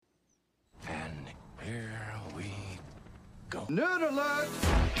Nerd alert!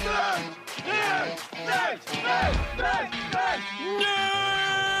 Nerd! Nerd! Nerd! Nerd! Nerd! Nerd!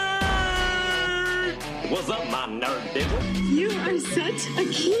 Nerd! What's up, my nerd digger? You are such a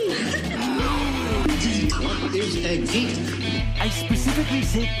geek. What is a geek? I specifically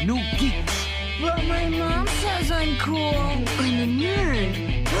said no geeks. But my mom says I'm cool. I'm a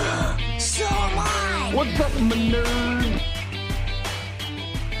nerd. So am I. What's up, my nerd?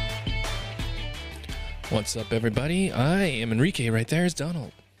 What's up, everybody? I am Enrique. Right there is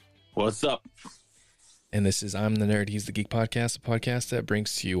Donald. What's up? And this is I'm the Nerd, He's the Geek podcast, a podcast that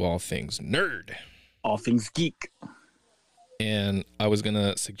brings to you all things nerd. All things geek. And I was going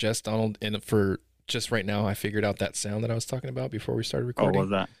to suggest, Donald, and for just right now, I figured out that sound that I was talking about before we started recording. Oh, what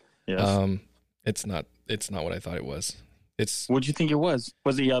was that? Yes. It's not what I thought it was. What'd you think it was?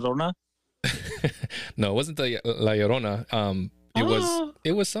 Was it Llorona? No, it wasn't the La Llorona.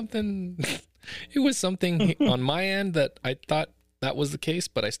 It was something... It was something on my end that I thought that was the case,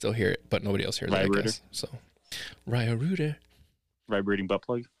 but I still hear it, but nobody else hears it, I guess. So, Raya-Rooter. Vibrating butt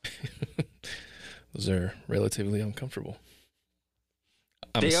plug? Those are relatively uncomfortable.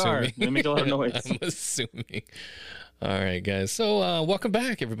 They are. They make a lot of noise. I'm assuming. All right, guys. So, welcome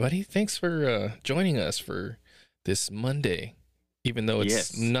back, everybody. Thanks for joining us for this Monday, even though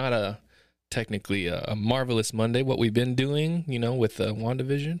it's not technically a marvelous Monday, what we've been doing, with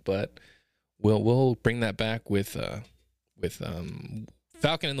WandaVision, but we'll bring that back with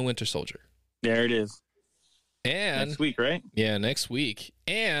Falcon and the Winter Soldier. There it is. And next week, right? Yeah, next week.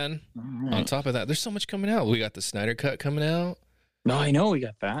 And on top of that, there's so much coming out. We got the Snyder Cut coming out. No, I know we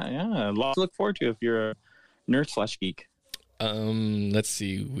got that. Yeah, a lot to look forward to if you're a nerd/geek. Let's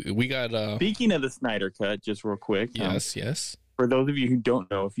see. We got. Speaking of the Snyder Cut, just real quick. Yes. For those of you who don't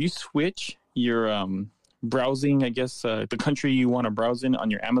know, if you switch your browsing, I guess, the country you want to browse in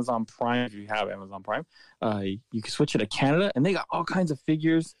on your Amazon Prime, if you have Amazon Prime, you can switch it to Canada, and they got all kinds of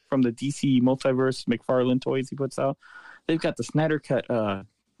figures from the DC Multiverse McFarlane toys he puts out. They've got the Snyder Cut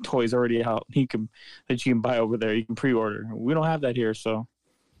toys already out that you can buy over there. You can pre-order. We don't have that here, so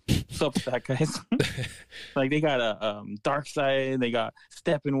what's up with that, guys? Like, they got a Darkseid, they got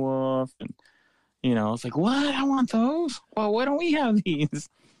Steppenwolf, and it's like, what? I want those. Well, why don't we have these?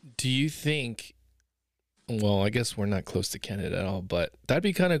 Do you think? Well, I guess we're not close to Canada at all, but that'd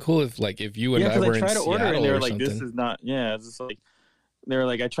be kind of cool if you and I were in Seattle order and they were like, something. This is not. Yeah, it's just like they're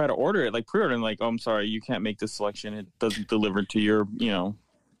like, I try to order it, like pre-order, and like, oh, I'm sorry, you can't make this selection. It doesn't deliver to your, your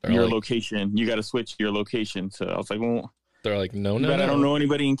location. You got to switch your location. So I was like, well, they're like, no. I don't know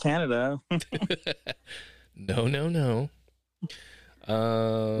anybody in Canada. No.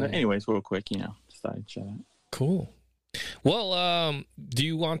 But anyways, real quick, side chat. Cool. Well, do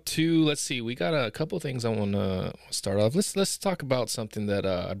you want to? Let's see. We got a couple things I want to start off. Let's talk about something that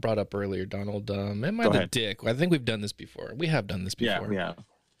I brought up earlier, Donald. Am I the dick? I think we've done this before. We have done this before. Yeah,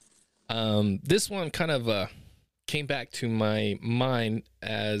 we have. This one kind of came back to my mind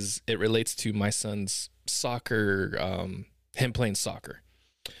as it relates to my son's soccer, him playing soccer.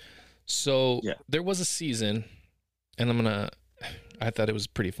 So there was a season, and I thought it was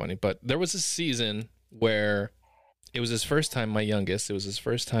pretty funny, but there was a season where it was his first time, my youngest. It was his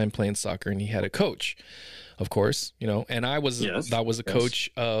first time playing soccer, and he had a coach, of course, and I was that was a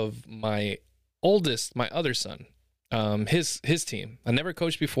coach of my other son, his team. I never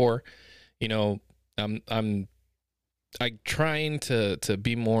coached before, I'm trying to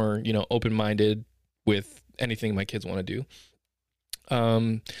be more, open-minded with anything my kids want to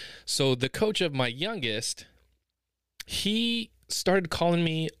do. So the coach of my youngest, he started calling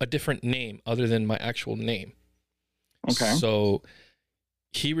me a different name other than my actual name. Okay. So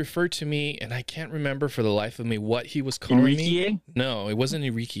he referred to me, and I can't remember for the life of me what he was calling me. No, it wasn't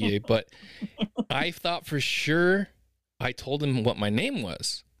Enrique, but I thought for sure I told him what my name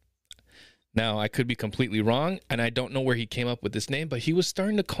was. Now, I could be completely wrong, and I don't know where he came up with this name, but he was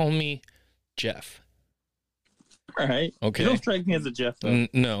starting to call me Jeff. All right. Okay. You don't strike me as a Jeff, though.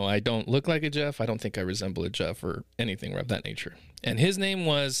 No, I don't look like a Jeff. I don't think I resemble a Jeff or anything of that nature. And his name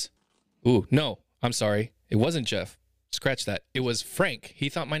was... Ooh, no, I'm sorry. It wasn't Jeff. Scratch that. It was Frank. He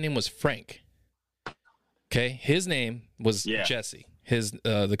thought my name was Frank. Okay. His name was Jesse.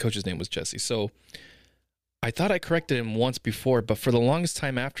 The coach's name was Jesse. So I thought I corrected him once before, but for the longest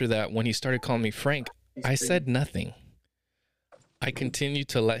time after that, when he started calling me Frank, I said nothing. I continued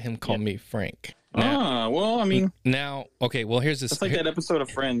to let him call me Frank. Now, well, I mean, now, okay. Well, here's this. It's like that episode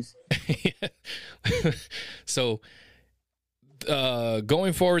of Friends. So,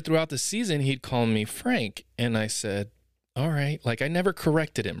 going forward throughout the season, he'd call me Frank, and I said, all right. Like, I never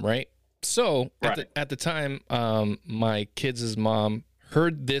corrected him, right? So at the time, my kids' mom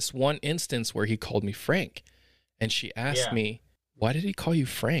heard this one instance where he called me Frank, and she asked me, "Why did he call you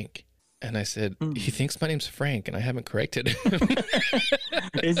Frank?" And I said, "He thinks my name's Frank, and I haven't corrected him."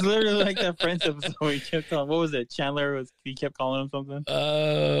 It's literally like that Friends episode where he kept on. What was it? He kept calling him something.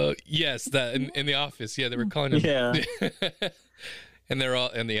 Yes, that in the office. Yeah, they were calling him. Yeah. And they're all,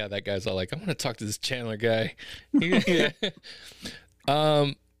 and yeah, that guy's all like, "I want to talk to this Chandler guy."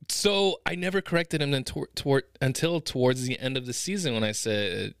 So I never corrected him until towards the end of the season when I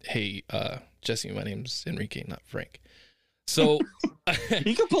said, "Hey, Jesse, my name's Enrique, not Frank." So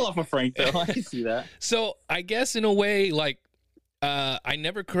you can pull off a Frank though. I can see that. So I guess in a way, like, I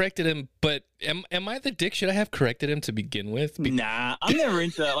never corrected him, but am I the dick? Should I have corrected him to begin with? Nah, I'm never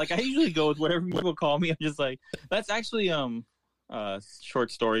into that. Like, I usually go with whatever people call me. I'm just like, that's actually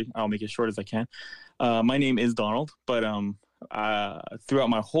short story. I'll make it short as I can. My name is Donald, but throughout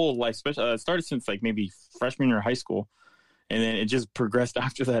my whole life, especially it started since like maybe freshman year of high school, and then it just progressed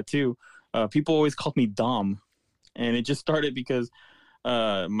after that too. People always called me Dom. And it just started because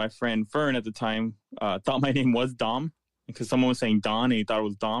my friend Fern at the time thought my name was Dom because someone was saying Don and he thought it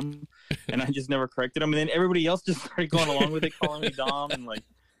was Dom. And I just never corrected him. And then everybody else just started going along with it, calling me Dom. And like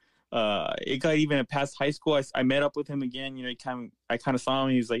it got even past high school. I met up with him again. You know, I kind of saw him.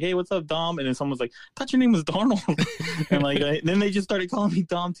 And he was like, "Hey, what's up, Dom?" And then someone was like, "I thought your name was Donald." And like then they just started calling me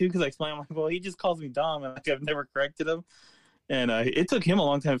Dom too because I explained, I'm like, "Well, he just calls me Dom." And like I've never corrected him. And it took him a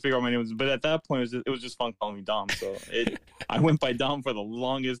long time to figure out my name, but at that point, it was just fun calling me Dom. So I went by Dom for the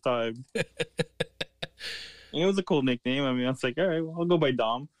longest time. And it was a cool nickname. I mean, I was like, all right, well, I'll go by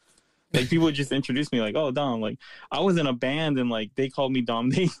Dom. Like people would just introduce me like, "Oh, Dom." Like I was in a band and like they called me Dom.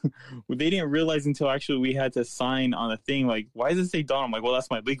 They didn't realize until actually we had to sign on a thing like, "Why does it say Dom?" I'm like, "Well, that's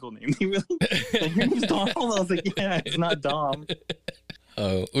my legal name." They really, like, "Your name's Donald." I was like, "Yeah, it's not Dom."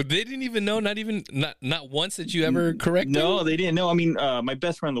 Oh, they didn't even know. Not once did you ever correct him? No, they didn't know. I mean, my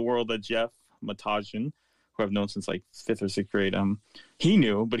best friend in the world, Jeff Matajan, who I've known since like 5th or 6th grade, he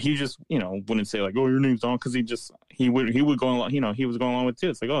knew, but he just, you know, wouldn't say like, "Oh, your name's Dom," because he would go along, you know, he was going along with it too.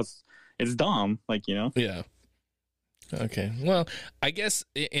 It's like, "Oh, it's Dom," like, you know. Yeah. Okay. Well, I guess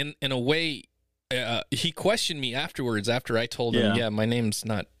in a way, he questioned me afterwards after I told him, "Yeah, my name's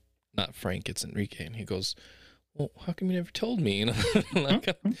not Frank, it's Enrique," and he goes, "Well, how come you never told me?" You know, like,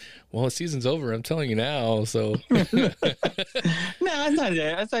 "Well, the season's over. I'm telling you now." So, no, it's not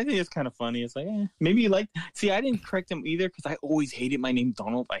that. I think it's kind of funny. It's like, maybe you like. See, I didn't correct him either because I always hated my name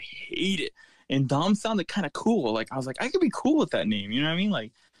Donald. I hate it, and Dom sounded kind of cool. Like I was like, I could be cool with that name. You know what I mean?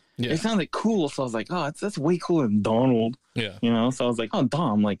 Like, it sounded cool. So I was like, oh, that's way cooler than Donald. Yeah. You know. So I was like, oh,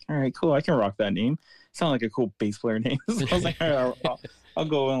 Dom. Like, all right, cool. I can rock that name. Sound like a cool bass player name. So I was like, all right, I'll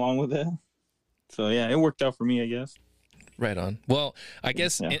go along with it. So, yeah, it worked out for me, I guess. Right on. Well, I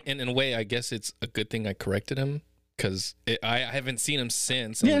guess in a way, I guess it's a good thing I corrected him because I haven't seen him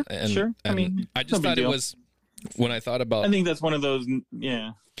since. And, sure. I mean, I just thought it was when I thought about. I think that's one of those.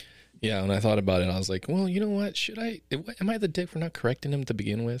 Yeah. Yeah. When I thought about it, I was like, well, you know what? Am I the dick for not correcting him to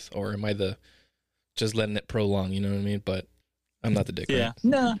begin with? Or am I just letting it prolong? You know what I mean? But I'm not the dick. Yeah. Right?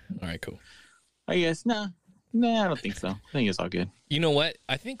 No. All right, cool. I guess. No, I don't think so. I think it's all good. You know what?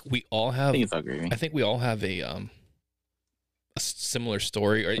 I think we all have. I think it's all great. I think we all have a similar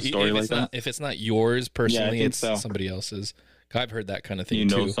story, or if it's not yours personally, it's somebody else's. I've heard that kind of thing. You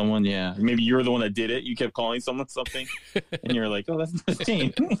know, someone, maybe you're the one that did it. You kept calling someone something, and you're like, "Oh, that's the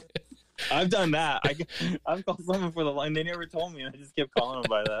team." I've done that. I've called someone for the line. They never told me, and I just kept calling them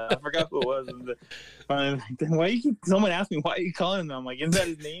by that. I forgot who it was. And someone asked me, "Why are you calling them?" I'm like, "Isn't that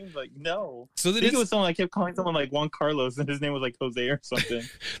his name?" Like, no. So I think it was someone I kept calling someone like Juan Carlos, and his name was like Jose or something.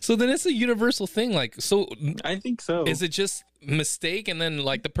 So then it's a universal thing. Like, so I think so. Is it just mistake, and then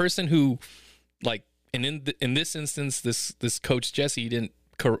like the person who, like, and in this instance, this coach Jesse, he didn't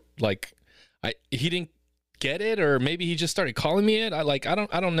get it, or maybe he just started calling me it. I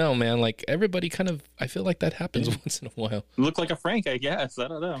don't know, man. Like everybody kind of, I feel like that happens once in a while. Look like a Frank, I guess. I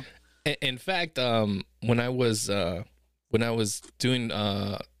don't know. In fact, when I was doing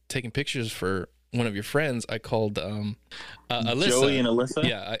taking pictures for one of your friends, I called Alyssa. Joey and Alyssa.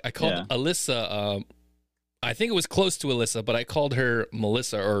 Yeah, I called Alyssa. I think it was close to Alyssa, but I called her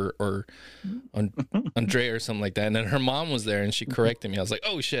Melissa or Andrea or something like that. And then her mom was there, and she corrected me. I was like,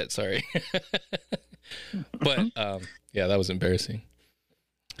 "Oh shit, sorry." But yeah, that was embarrassing.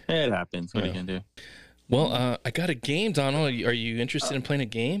 It happens. What are you gonna do? Well, I got a game, Donald. Are you interested in playing a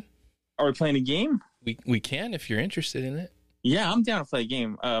game? Are we playing a game? We can if you're interested in it. Yeah, I'm down to play a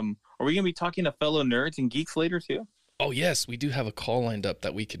game. Are we gonna be talking to fellow nerds and geeks later too? Oh yes, we do have a call lined up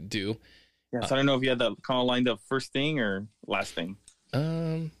that we could do. Yeah, so I don't know if you had that call lined up first thing or last thing.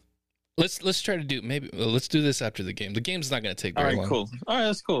 Let's try to do let's do this after the game. The game's not going to take very long. All right, cool. All right,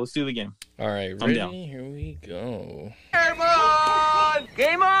 that's cool. Let's do the game. All right, I'm ready? down. Here we go. Game on!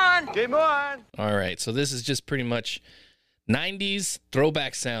 Game on! Game on! All right, so this is just pretty much 90s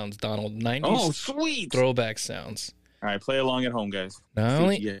throwback sounds, Donald. 90s Oh, sweet. throwback sounds. All right, play along at home, guys. Now, See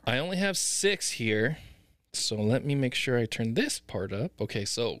what you get. I only have 6 here, so let me make sure I turn this part up. Okay,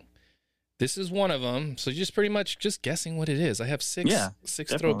 so this is one of them. So just pretty much just guessing what it is. I have six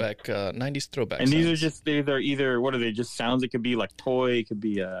definitely. throwback 90s throwback And these are sounds. just either what are they? Just sounds. It could be like toy. It could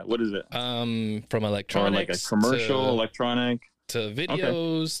be what is it? From Or electronics like a commercial, to, electronic, to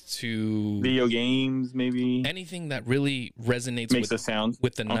videos to video games, maybe. anything that really resonates Makes with a sound.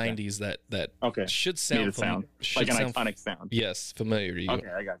 with the Okay. 90s that Okay. should Made sound a sound. should Like an sound iconic sound. yes, familiar to you. Okay,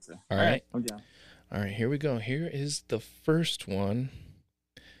 I got you. All right. I'm down. All right, here we go. Here is the first one.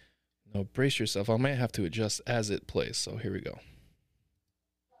 Now brace yourself. I might have to adjust as it plays. So here we go.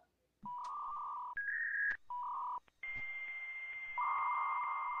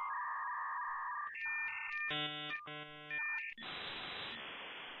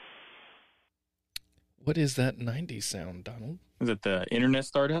 What is that 90s sound, Donald? Is it the internet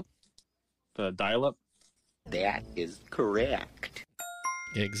startup? The dial-up? That is correct.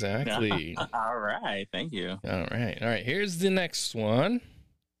 Exactly. All right. Thank you. All right. All right. Here's the next one.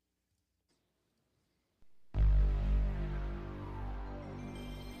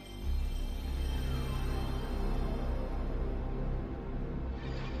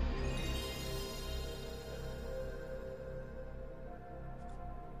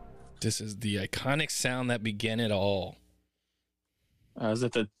 This is the iconic sound that began it all. Is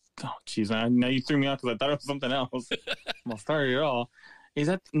it the? Oh, jeez. Now you threw me off because I thought it was something else. Well, started it all. Is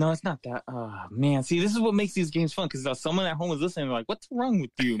that? No, it's not that. Oh man. See, this is what makes these games fun because someone at home is listening. They're like, "What's wrong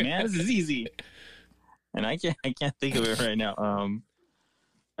with you, man? This is easy." And I can't think of it right now.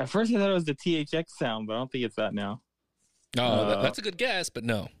 At first I thought it was the THX sound, but I don't think it's that now. Oh, that's a good guess, but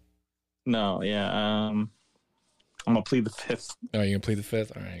no. No, yeah. I'm gonna plead the fifth. Oh, you're gonna play the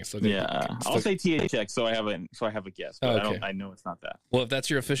fifth? All right. So Yeah, I'll say THX, so I have a guess, but Okay. I know it's not that. Well, if that's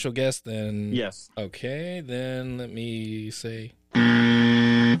your official guess, then Yes. Okay, then let me say.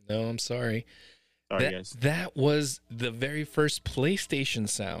 No, I'm sorry. Sorry, guys. That was the very first PlayStation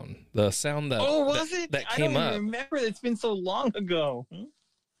sound. The sound that Oh, was it? that I came don't up. even remember. It's been so long ago.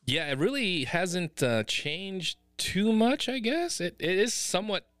 Yeah, it really hasn't changed too much. I guess it is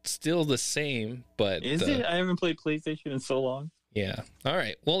somewhat still the same, but Is it? I haven't played PlayStation in so long. Yeah. All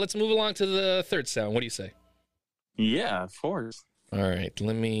right. Well, let's move along to the third sound. What do you say? Yeah, of course. All right.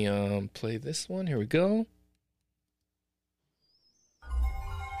 Let me play this one. Here we go.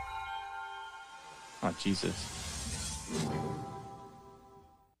 Oh, Jesus.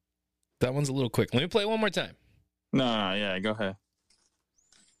 That one's a little quick. Let me play it one more time. No, yeah, go ahead.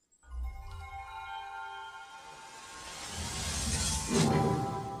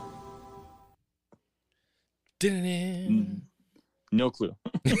 No clue.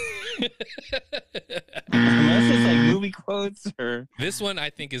 Unless it's like movie quotes or. This one I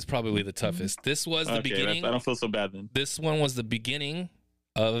think is probably the toughest. This was the beginning. I don't feel so bad then. This one was the beginning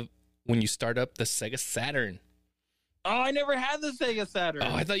of when you start up the Sega Saturn. Oh, I never had the Sega Saturn.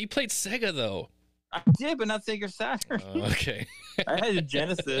 Oh, I thought you played Sega though. I did, but not Sega Saturn. Oh, okay. I had a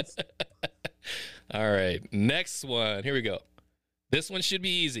Genesis. All right. Next one. Here we go. This one should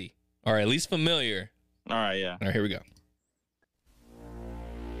be easy. Or at least familiar. All right, yeah. All right, here we go.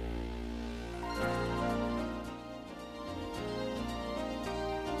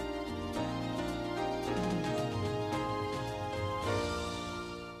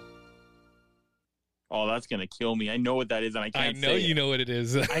 Oh, that's gonna kill me. I know what that is, and I can't. I know say you it. know what it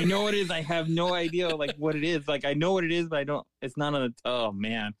is. I know it is. I have no idea like what it is. Like I know what it is, but I don't. It's not on the. Oh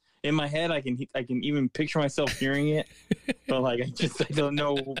man, in my head, I can even picture myself hearing it, but like I don't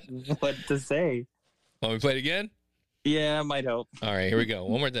know what to say. Want me to play it again? Yeah, it might help. All right, here we go.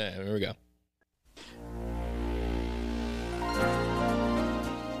 One more time. Here we go.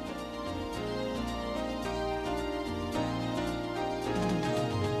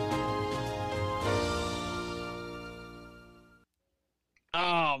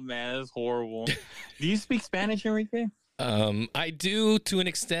 Oh man, that's horrible. Do you speak Spanish, Enrique? I do to an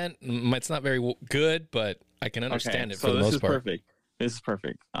extent. It's not very good, but I can understand it for the this most is part. perfect. This is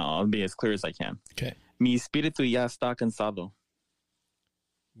perfect. I'll be as clear as I can. Okay. Mi espíritu ya está cansado.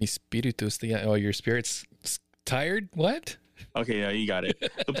 Mi espíritu está. Oh, your spirit's tired? What? Okay, yeah, you got it.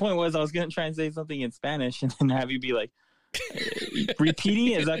 The point was I was gonna try and say something in Spanish and then have you be like repeating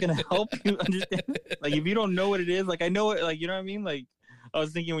it. Is that gonna help you understand? Like if you don't know what it is, like I know it, like you know what I mean? Like I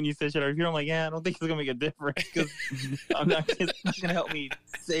was thinking when you said shit, I'm like, yeah, I don't think it's gonna make a difference because it's not gonna help me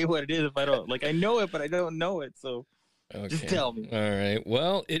say what it is if I don't. Like I know it, but I don't know it. So Okay. Just tell me. All right.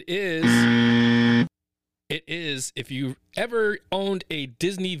 Well, it is. It is. If you ever owned a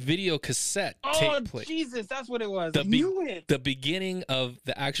Disney video cassette tape play, Jesus, that's what it was. the I knew it. the beginning of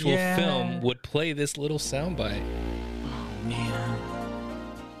the actual film would play this little soundbite. Oh man.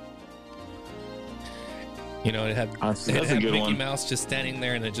 You know, it had That's it a had good Mickey one. Mouse just standing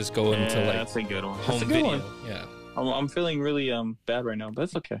there, and it just go into like that's a good one. home That's a good video. one. Yeah. I'm feeling really bad right now, but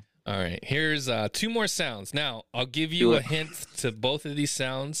it's okay. All right. Here's 2 more sounds. Now, I'll give you a hint to both of these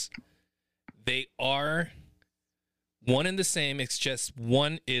sounds. They are one and the same. It's just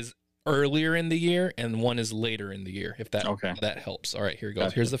one is earlier in the year and one is later in the year. If that that helps. All right, here it goes.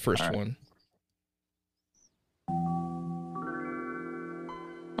 Gotcha. Here's the first All right. one.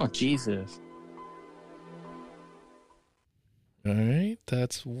 Oh Jesus. All right,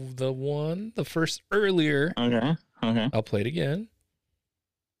 that's the one. The first earlier. Okay. Okay. I'll play it again.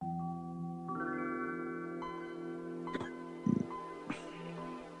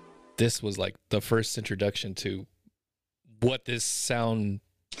 This was like the first introduction to what this sound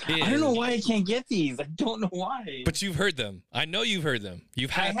is. I don't know why I can't get these. I don't know why. But you've heard them. I know you've heard them. You've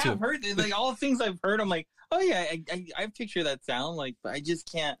I had have to. heard it. Like all the things I've heard, I'm like, oh yeah, I picture that sound. Like, but I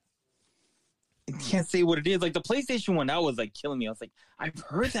just can't. I can't say what it is. Like the PlayStation one, that was like killing me. I was like, I've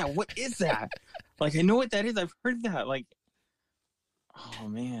heard that. What is that? Like I know what that is. I've heard that. Like, oh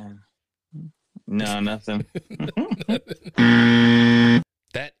man. No, nothing.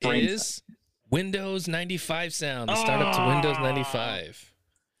 That is Windows 95 sound. The startup to Windows 95.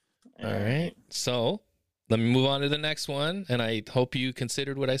 All right. So let me move on to the next one. And I hope you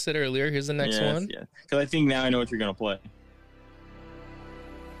considered what I said earlier. Here's the next one. Yeah. Because I think now I know what you're gonna play.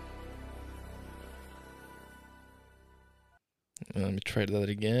 Let me try that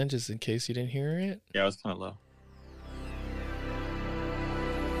again, just in case you didn't hear it. Yeah, it was kind of low.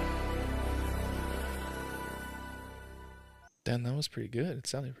 Damn, that was pretty good. It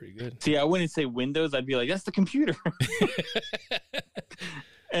sounded pretty good. See, I wouldn't say Windows. I'd be like, that's the computer.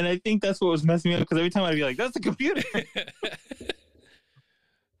 And I think that's what was messing me up because every time I'd be like, that's the computer.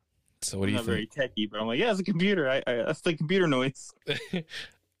 So what do you I'm not think? very techie, but I'm like, yeah, it's a computer. That's the computer noise.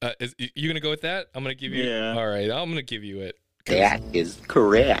 You gonna go with that? I'm gonna give you. Yeah. All right, I'm gonna give you it. That is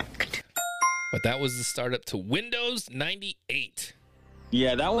correct. But that was the startup to Windows 98.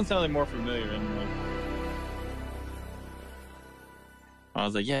 Yeah, that one sounded more familiar. And like, I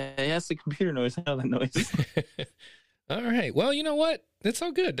was like, yeah, it's the computer noise. I know that noise. All right. Well, you know what? It's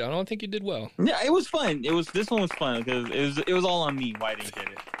all good. I don't think you did well. Yeah, it was fun. This one was fun because it was all on me why I didn't get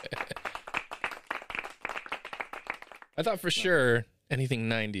it. I thought for sure anything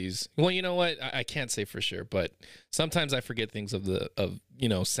 90s. Well, you know what? I can't say for sure, but sometimes I forget things of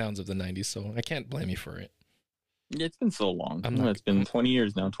sounds of the 90s, so I can't blame you for it. Yeah, it's been so long. I'm not- It's been 20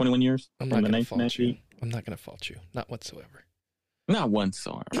 years now, 21 years. I'm from not the going to fault you. 1990. I'm not going to fault you. Not whatsoever. Not once,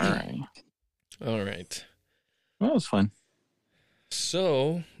 so all right. All right. Well, that was fun.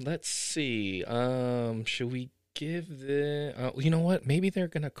 So let's see. Should we give the? You know what? Maybe they're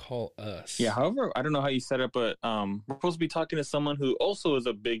gonna call us. Yeah. However, I don't know how you set up, but we're supposed to be talking to someone who also is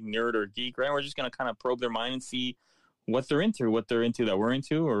a big nerd or geek, right? We're just gonna kind of probe their mind and see what they're into that we're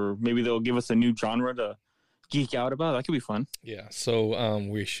into, or maybe they'll give us a new genre to geek out about. That could be fun. Yeah. So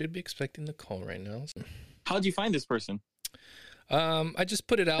we should be expecting the call right now. How'd you find this person? I just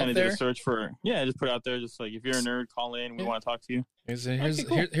put it out Kind of did there. a search for. Yeah, just put it out there. Just like if you're a nerd, call in. We want to talk to you. Here's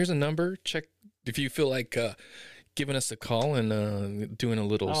a number. Check if you feel like giving us a call and doing a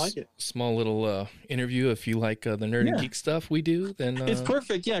little small little interview. If you like the nerd and geek stuff we do, then it's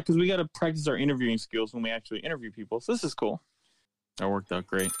perfect. Yeah, because we got to practice our interviewing skills when we actually interview people. So this is cool. That worked out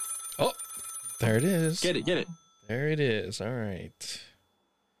great. Oh, there it is. Get it. There it is. All right.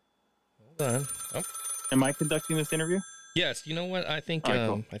 Hold on. Oh. Am I conducting this interview? Yes. You know what? I think All right,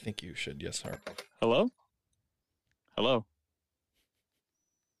 cool. I think you should. Yes, sir. Hello?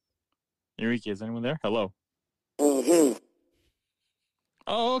 Enrique, is anyone there? Hello? Mm-hmm.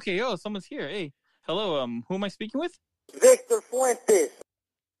 Oh, okay. Oh, someone's here. Hey. Hello. Who am I speaking with? Victor Fuentes.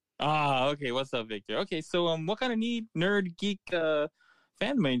 Ah, okay. What's up, Victor? Okay, so what kind of nerd, geek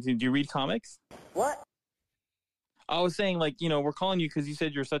fandom do you read comics? What? I was saying, like, we're calling you because you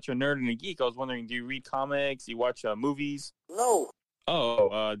said you're such a nerd and a geek. I was wondering, do you read comics? Do you watch movies? No.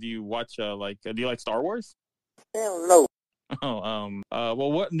 Oh, do you watch, do you like Star Wars? Hell no. Oh,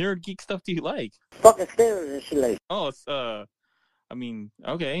 well, what nerd geek stuff do you like? Fucking stairs and shit like. Oh, it's, okay.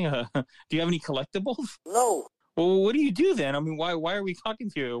 Do you have any collectibles? No. Well, what do you do then? I mean, why are we talking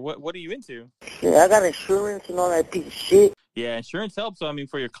to you? What are you into? Shit, I got insurance and all that piece of shit. Yeah, insurance helps. So, I mean,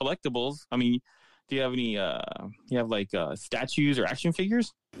 for your collectibles, I mean, do you have any, you have like statues or action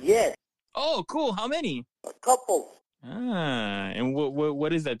figures? Yes. Oh, cool. How many? A couple. And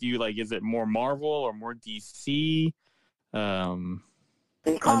what is that? Do you like? Is it more Marvel or more DC? I'm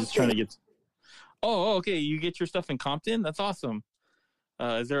just trying to get. Oh, okay. You get your stuff in Compton. That's awesome.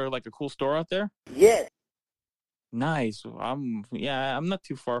 Is there like a cool store out there? Yes. Nice. I'm not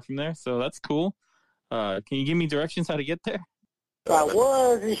too far from there, so that's cool. Can you give me directions how to get there? I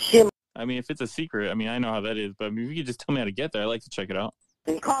was and shit. I mean, if it's a secret, I mean, I know how that is, but I mean, if you could just tell me how to get there, I'd like to check it out.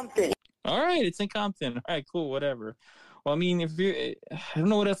 In Compton. All right, it's in Compton. All right, cool, whatever. Well, I mean, I don't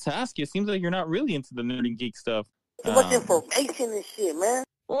know what else to ask you. It seems like you're not really into the nerd and geek stuff. Too much information and shit, man.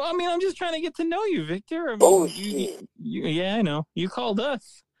 Well, I mean, I'm just trying to get to know you, Victor. I mean, shit. Yeah, I know. You called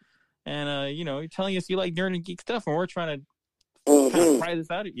us, and you're telling us you like nerd and geek stuff, and we're trying to kind of pry this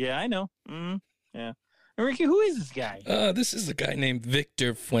out. Yeah, I know. Yeah. Ricky, who is this guy? This is a guy named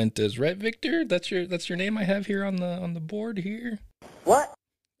Victor Fuentes, right, Victor? That's your name I have here on the board here. What?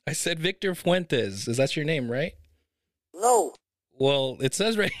 I said Victor Fuentes. Is that your name, right? No. Well, it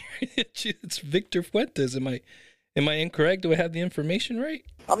says right here it's Victor Fuentes. Am I incorrect? Do I have the information right?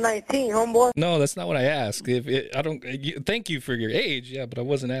 I'm 19, homeboy. No, that's not what I asked. Thank you for your age, yeah, but I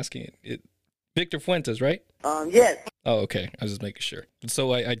wasn't asking it. Victor Fuentes, right? Yes. Oh, okay. I was just making sure.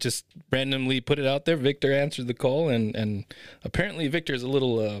 So I just randomly put it out there. Victor answered the call, and apparently Victor's a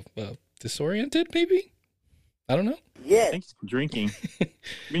little disoriented, maybe? I don't know. Yes. I think he's been drinking.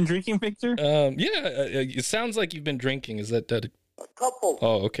 Been drinking, Victor? Yeah. It sounds like you've been drinking. Is that a couple?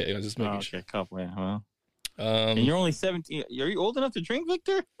 Oh, okay. I was just making sure. Okay, couple, yeah. Well. And you're only 17. Are you old enough to drink,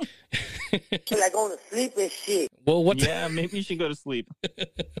 Victor? Feel like going to sleep and shit. Well, what? Yeah, maybe you should go to sleep.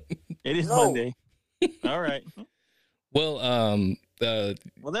 It is Monday. All right. Well,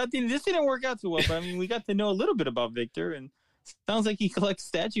 this didn't work out too well, but I mean, we got to know a little bit about Victor, and sounds like he collects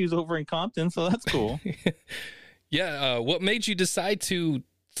statues over in Compton, so that's cool. Yeah. What made you decide to,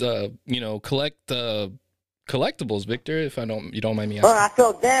 collect collectibles, Victor? If you don't mind me asking. I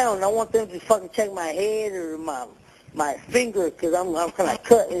fell down. I want them to fucking check my head or my finger because I'm kind of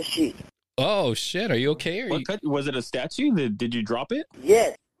cut and shit. Oh shit! Are you okay? Was it a statue? Did you drop it?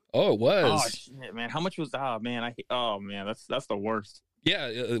 Yes. Oh, it was. Oh shit, man! How much was? Oh man, that's the worst.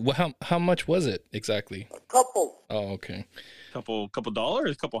 Yeah. How much was it exactly? A couple. Oh, okay. Couple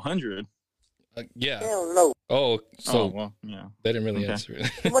dollars, couple hundred. Yeah. Hell no. Oh, so well, yeah. They didn't really answer it.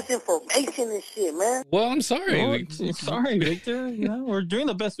 Too much information and shit, man. Well, I'm sorry. Sorry, Victor. We're doing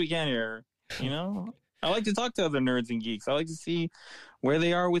the best we can here. I like to talk to other nerds and geeks. I like to see where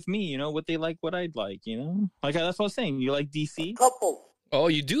they are with me. What they like, what I'd like. Like that's what I was saying. You like DC? Couple. Oh,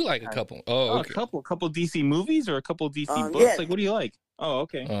 you do like a couple. Oh, okay. A couple DC movies or a couple DC books. Yes. Like, what do you like? Oh,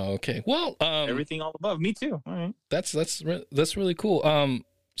 okay. Oh, okay. Well, everything all above. Me too. All right. That's really cool.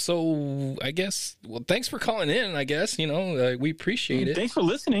 So I guess, thanks for calling in. I guess we appreciate it. Thanks for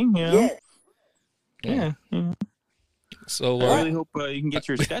listening. Yes. Yeah. So I really hope you can get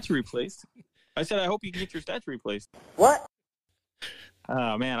your statue replaced. I said I hope you can get your statue replaced. What?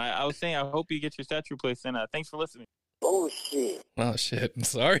 Oh man, I was saying I hope you get your statue replaced. And thanks for listening. Bullshit. Oh shit! I'm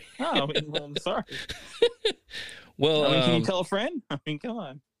sorry. Oh, I'm sorry. Well, can you tell a friend? I mean, come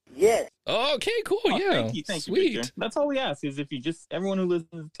on. Yes. Oh, okay, cool. Yeah. Thank you, sweet. Victor. That's all we ask is if you everyone who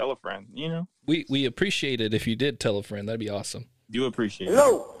listens, tell a friend. We appreciate it if you did tell a friend. That'd be awesome. Do appreciate it.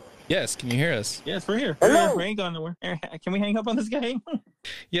 Hello. Yes. Can you hear us? Yes, we're here. Hello. We ain't going nowhere. Can we hang up on this guy?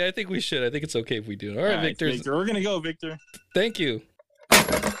 Yeah, I think we should. I think it's okay if we do. All right, Victor. We're gonna go, Victor. Thank you.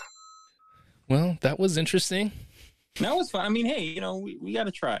 Well, that was interesting. That was fun. I mean, hey, we got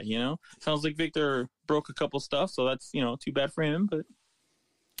to try. Sounds like Victor broke a couple stuff, so that's too bad for him. But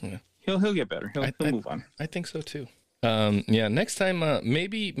yeah, he'll get better. He'll move on. I think so too. Yeah. Next time,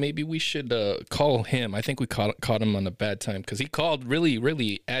 maybe we should call him. I think we caught him on a bad time because he called really,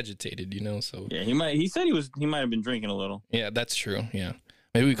 really agitated. So yeah, he said he might have been drinking a little. Yeah, that's true. Yeah,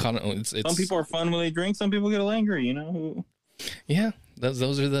 maybe we caught him. Some people are fun when they drink. Some people get a little angry. Yeah,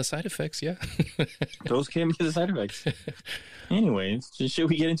 those are the side effects. Yeah, those can be the side effects. Anyways, should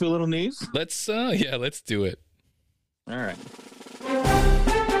we get into a little news? Let's do it. All right.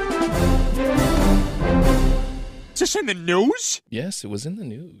 Is this in the news? Yes, it was in the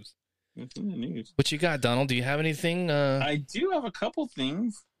news. It's in the news. What you got, Donald? Do you have anything? I do have a couple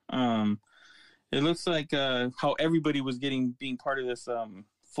things. It looks like how everybody was being part of this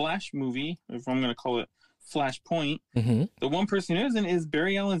Flash movie, if I'm going to call it Flashpoint. Mm-hmm. The one person who isn't is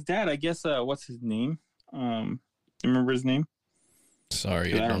Barry Allen's dad. I guess, what's his name? You remember his name?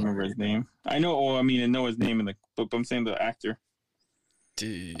 Sorry. I don't remember his name. I know his name in the book, but I'm saying the actor.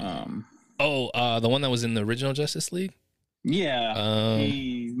 The one that was in the original Justice League? Yeah.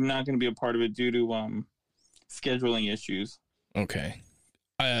 He's not going to be a part of it due to scheduling issues. Okay.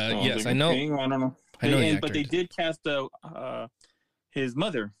 Yes, I know. I don't know. I know the but actor. they did cast his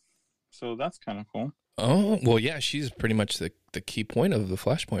mother, so that's kind of cool. Oh, well, yeah, she's pretty much the key point of the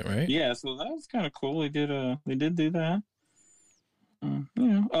Flashpoint, right? Yeah, so that was kind of cool. They did do that.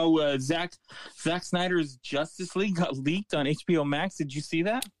 Zack Snyder's Justice League got leaked on HBO Max. Did you see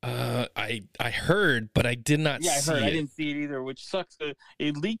that? I heard, but I did not Yeah, I see heard. it. I didn't see it either, which sucks.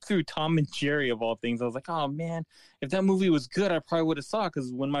 It leaked through Tom and Jerry of all things. I was like, oh man, if that movie was good, I probably would have saw it,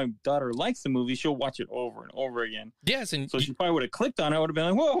 because when my daughter likes the movie, she'll watch it over and over again. Yes, and So she probably would have clicked on it. I would have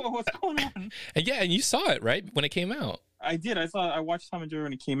been like, whoa, what's going on? and yeah, and you saw it right when it came out. I did. I watched Tom and Jerry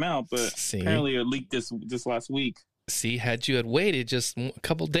when it came out, but See? apparently it leaked this last week. See, had you had waited just a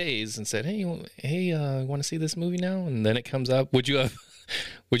couple days and said, "Hey, want to see this movie now?" and then it comes up, would you have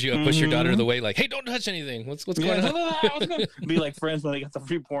pushed your daughter the way, like, "Hey, don't touch anything. What's going on?" Be like friends when they got the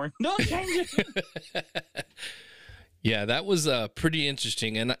free porn. Don't change it. Yeah, that was pretty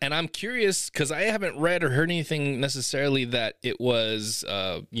interesting, and I'm curious because I haven't read or heard anything necessarily that it was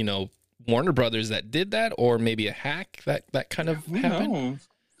Warner Brothers that did that, or maybe a hack that kind of happened. knows?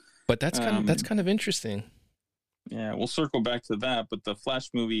 But that's kind of interesting. Yeah, we'll circle back to that. But the Flash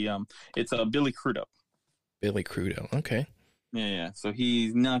movie, it's Billy Crudup. Billy Crudup, okay. Yeah. So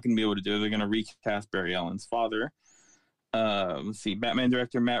he's not going to be able to do it. They're going to recast Barry Allen's father. Let's see. Batman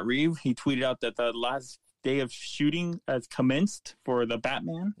director Matt Reeves, he tweeted out that the last day of shooting has commenced for the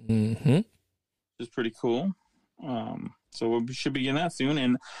Batman. Mm-hmm. Which is pretty cool. So we should begin that soon.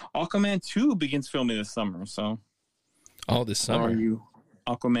 And Aquaman 2 begins filming this summer. So All this summer. are you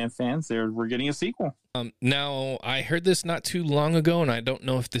Aquaman fans? We're getting a sequel. Now, I heard this not too long ago, and I don't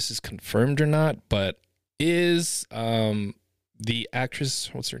know if this is confirmed or not, but is the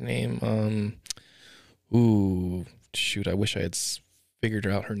actress, what's her name? Ooh, shoot, I wish I had figured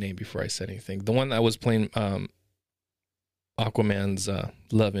out her name before I said anything. The one that was playing Aquaman's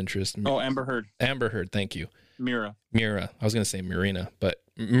love interest. Amber Heard. Amber Heard, thank you. Mira. I was going to say Marina, but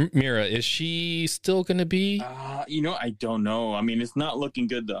Mira, is she still going to be? I don't know. I mean, it's not looking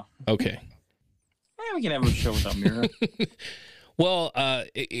good, though. Okay. We can have a show without Mira. Well,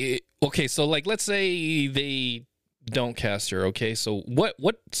 okay, so like, let's say they don't cast her. Okay, so what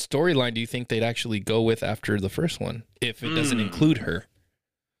storyline do you think they'd actually go with after the first one if it doesn't include her?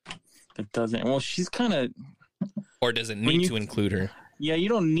 It doesn't. Well, she's kind of. Or does it need to include her? Yeah, you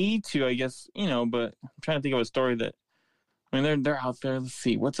don't need to, I guess. But I'm trying to think of a story that. I mean, they're out there. Let's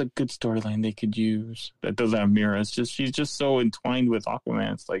see, what's a good storyline they could use that doesn't have Mira? It's just she's just so entwined with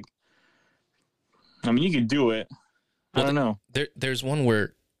Aquaman. It's like. I mean, you could do it. I don't know. There's one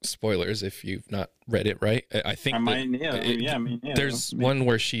where, spoilers if you've not read it, right? I think there's one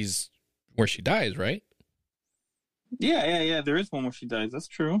where she dies, right? Yeah. There is one where she dies. That's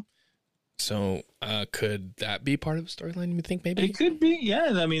true. So could that be part of the storyline? You think maybe it could be?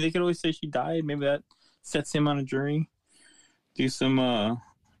 Yeah. I mean, they could always say she died. Maybe that sets him on a journey. Do some,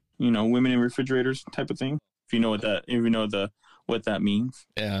 women in refrigerators type of thing. If you know what that means.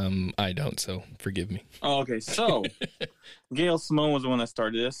 I don't, so forgive me. Oh, okay. So Gail Simone was the one that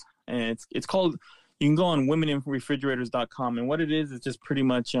started this, and it's called, you can go on womeninrefrigerators.com, and what it is just pretty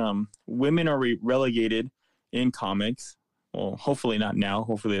much women are relegated in comics. Well, hopefully not now.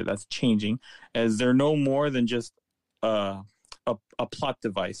 Hopefully that's changing, as they're no more than just a plot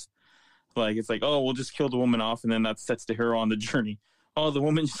device. Like, it's like, oh, we'll just kill the woman off, and then that sets the hero on the journey. Oh, the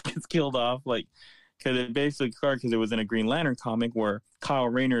woman just gets killed off, like. Because it basically started because it was in a Green Lantern comic where Kyle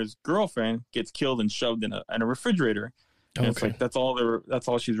Rayner's girlfriend gets killed and shoved in a refrigerator. And it's like that's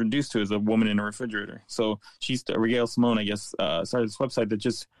all she's reduced to is a woman in a refrigerator. So Gail Simone, I guess, started this website that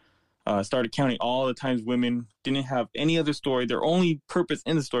just started counting all the times women didn't have any other story. Their only purpose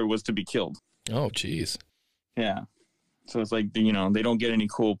in the story was to be killed. Oh, geez. Yeah. So it's like, they don't get any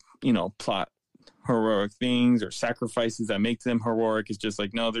cool, plot heroic things or sacrifices that make them heroic. It's just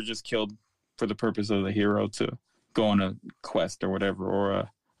like, no, they're just killed for the purpose of the hero to go on a quest or whatever, or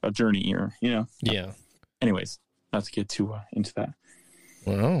a journey, or Yeah. Anyways, not to get too into that.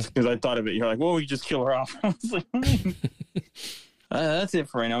 Wow. Because I thought of it, you're like, well, we just kill her off. I was like, that's it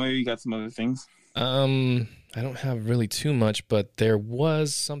for right now. Maybe you got some other things. I don't have really too much, but there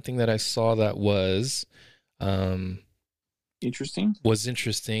was something that I saw that was interesting.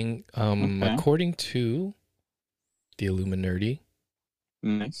 Okay. According to the Illuminati.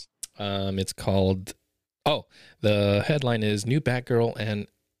 Nice. It's called, the headline is New Batgirl and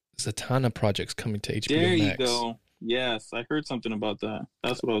Zatanna projects coming to HBO There you Max. go. Yes, I heard something about that.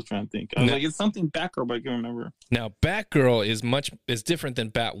 That's what I was trying to think. I was like, it's something Batgirl, but I can't remember. Now, Batgirl is different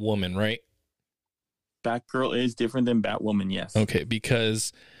than Batwoman, right? Batgirl is different than Batwoman, yes. Okay,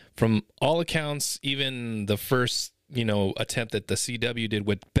 because from all accounts, even the first, attempt that the CW did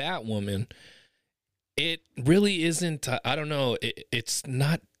with Batwoman, It really isn't. I don't know. It's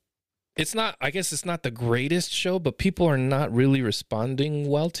not. It's not. I guess it's not the greatest show, but people are not really responding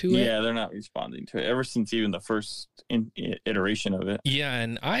well to it. Yeah, they're not responding to it ever since even the first iteration of it. Yeah,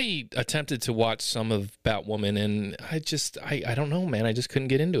 and I attempted to watch some of Batwoman, and I don't know, man. I just couldn't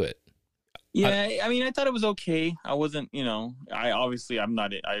get into it. Yeah, I mean, I thought it was okay. I wasn't, I don't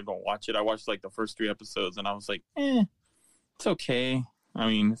watch it. I watched like the first 3 episodes, and I was like, it's okay. I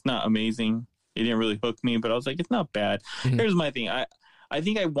mean, it's not amazing. It didn't really hook me, but I was like, it's not bad. Mm-hmm. Here's my thing. I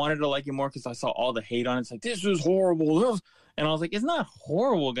think I wanted to like it more because I saw all the hate on it. It's like, this is horrible. And I was like, it's not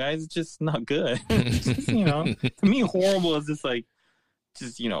horrible, guys. It's just not good. Just, to me, horrible is just like,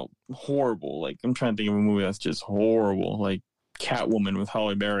 horrible. Like, I'm trying to think of a movie that's just horrible. Like Catwoman with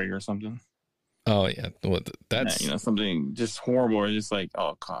Halle Berry or something. Oh, yeah. Well, that's... something just horrible or just like,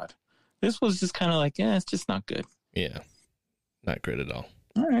 oh, God. This was just kind of like, it's just not good. Yeah. Not great at all.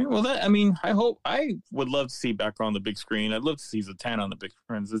 All right. Well, I would love to see Batgirl on the big screen. I'd love to see Zatanna on the big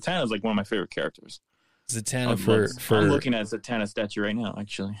screen. Zatanna is like one of my favorite characters. Zatanna I'm looking at Zatanna's statue right now,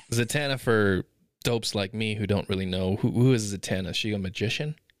 actually. Zatanna for dopes like me who don't really know. Who is Zatanna? Is she a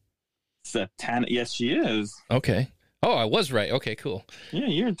magician? Zatanna, yes, she is. Okay. Oh, I was right. Okay, cool. Yeah,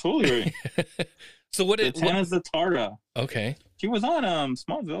 you're totally right. So what? Zatanna Zatara. Okay. She was on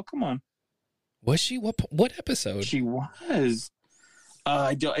Smallville. Come on. Was she? What episode? She was.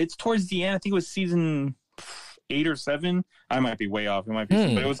 It's towards the end. I think it was season 8 or 7. I might be way off. It might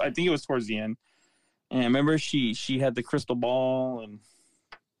be, but I think it was towards the end. And I remember she had the crystal ball,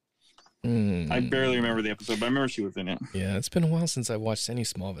 and I barely remember the episode, but I remember she was in it. Yeah, it's been a while since I watched any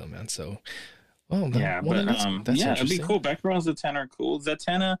Smallville, man. So, that's it'd be cool. Backgrounds Zatanna are cool.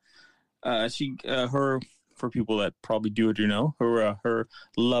 Zatanna, for people that probably do or do know, her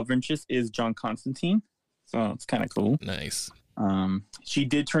love interest is John Constantine, so it's kind of cool. Nice. She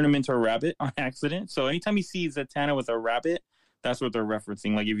did turn him into a rabbit on accident. So anytime you see Zatanna with a rabbit, that's what they're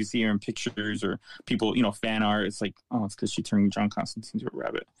referencing. Like if you see her in pictures or people, fan art, it's like, oh, it's because she turned John Constantine into a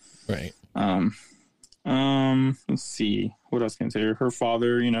rabbit. Right. Let's see. What else can I say? Her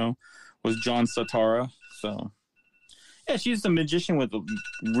father, was John Satara. So yeah, she's a magician with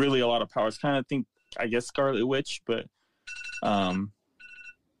really a lot of powers. Kind of think, I guess, Scarlet Witch, but to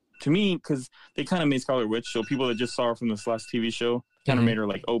me, because they kind of made Scarlet Witch, so people that just saw her from this last TV show kind of made her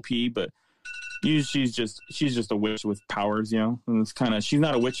like OP, but she's just a witch with powers, and it's kind of, she's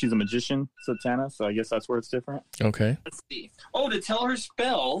not a witch, she's a magician, Zatanna, so I guess that's where it's different. Okay. Let's see. Oh, to tell her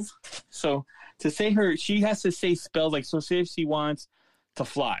spells, so to say she has to say spells, like, so say if she wants to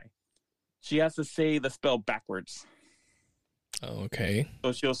fly, she has to say the spell backwards. Okay.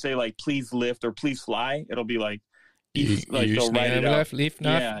 So she'll say like, please lift or please fly, it'll be like, they'll write it out.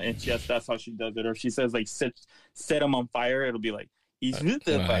 Yeah, and that's how she does it. Or if she says like set them on fire, it'll be like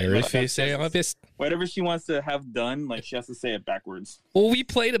whatever she wants to have done, like she has to say it backwards. Well, we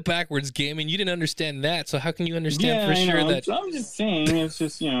played a backwards game and you didn't understand that, so how can you understand for sure that? I'm just saying, it's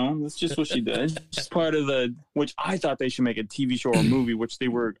just it's just what she does. Just part of which I thought they should make a TV show or a movie, which they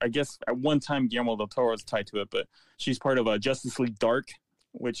were, I guess at one time Guillermo del Toro was tied to it, but she's part of a Justice League Dark,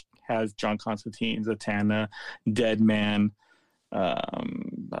 which has John Constantine, Zatanna, Deadman,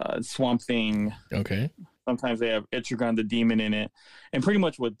 Swamp Thing. Okay. Sometimes they have Etrigan the Demon in it. And pretty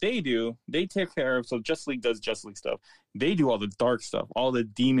much what they do, they take care of, so Justice League does Justice League stuff. They do all the dark stuff, all the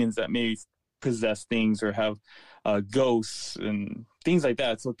demons that may possess things or have ghosts and things like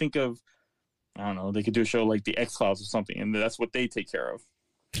that. So think of, I don't know, they could do a show like the X-Files or something, and that's what they take care of.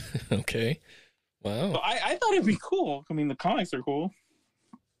 Okay. Wow. So I thought it'd be cool. I mean, the comics are cool.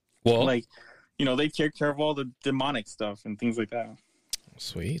 Well, like, they take care of all the demonic stuff and things like that.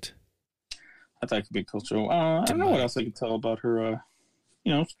 Sweet. I thought it could be a cool show. I don't know what else I could tell about her.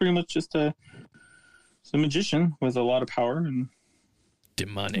 It's pretty much just a magician with a lot of power and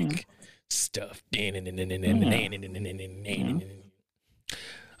demonic stuff. Okay,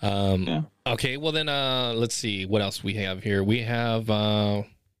 well then let's see what else we have here. We have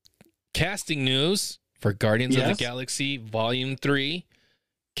casting news for Guardians of the Galaxy Volume 3.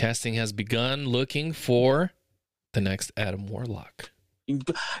 Casting has begun looking for the next Adam Warlock.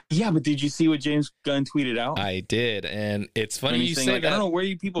 Yeah, but did you see what James Gunn tweeted out? I did, and it's funny you say that. I don't know where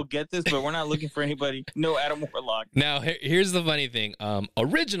you people get this, but we're not looking for anybody. No Adam Warlock. Now, here's the funny thing.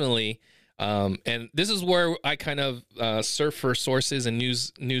 Originally, and this is where I kind of surf for sources and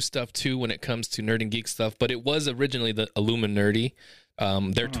news stuff too when it comes to nerd and geek stuff, but it was originally the Illuminati,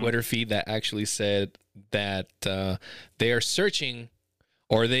 their Twitter feed that actually said that they are searching,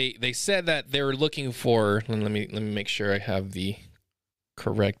 or they said that they were looking for, let me make sure I have the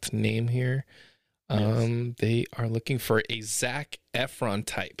correct name here. They are looking for a Zac Efron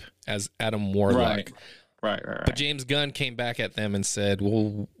type as Adam Warlock. Right. But James Gunn came back at them and said,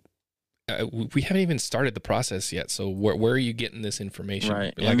 well, we haven't even started the process yet. So where are you getting this information?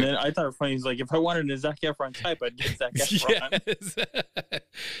 Right. Like, and then I thought it was funny. He's like, if I wanted a Zac Efron type, I'd get Zac Efron. Yes.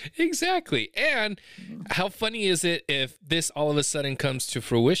 Exactly. And how funny is it if this all of a sudden comes to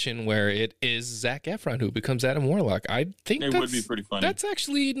fruition where it is Zac Efron who becomes Adam Warlock? I think It would be pretty funny. That's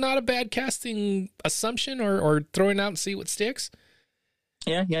actually not a bad casting assumption or throwing out and see what sticks.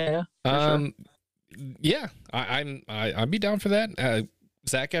 Yeah. Sure. Yeah, I'd be down for that.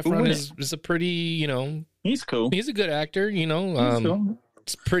 Zac Efron is a pretty, he's cool. He's a good actor, He's cool.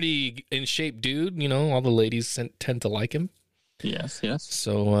 It's pretty in shape dude, all the ladies tend to like him. Yes.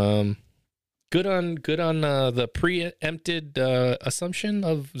 So good on the preempted assumption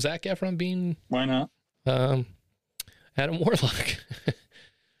of Zac Efron being why not Adam Warlock.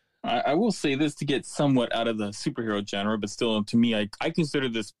 I will say this to get somewhat out of the superhero genre, but still, to me, I consider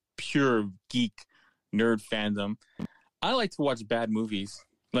this pure geek nerd fandom. I like to watch bad movies.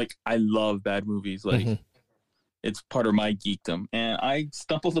 Like, I love bad movies. Like, it's part of my geekdom. And I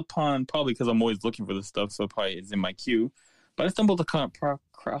stumbled upon, probably because I'm always looking for this stuff, so probably it's in my queue, but I stumbled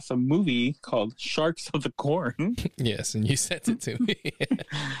across a movie called Sharks of the Corn. Yes, and you sent it to me.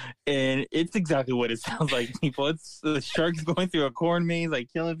 And it's exactly what it sounds like, people. It's the sharks going through a corn maze,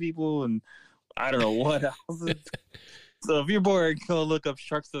 like killing people, and I don't know what else. So if you're bored, go look up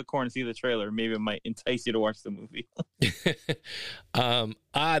Sharks of the Corn and see the trailer. Maybe it might entice you to watch the movie.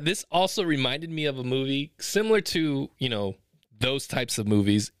 This also reminded me of a movie similar to, those types of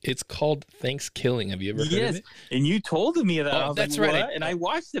movies. It's called Thanksgilling. Have you ever heard of it? And you told me that. I was that's like, right. what? And I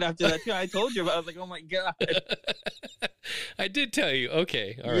watched it after that too. I told you about it. I was like, oh my God. I did tell you.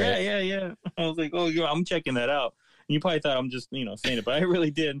 Okay. All right. Yeah. I was like, oh, I'm checking that out. And you probably thought I'm just, saying it, but I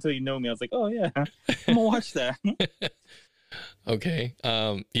really did until you know me. I was like, oh yeah, I'm going to watch that. Okay.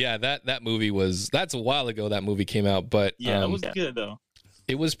 Yeah, that movie that's a while ago that movie came out, but yeah, it was good though.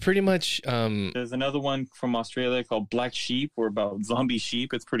 It was pretty much there's another one from Australia called Black Sheep, or about zombie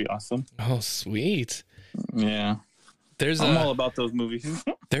sheep. It's pretty awesome. Oh, sweet. Yeah. I'm all about those movies.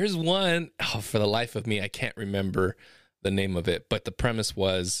 There's one, for the life of me, I can't remember the name of it, but the premise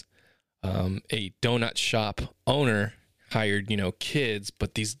was a donut shop owner hired, kids,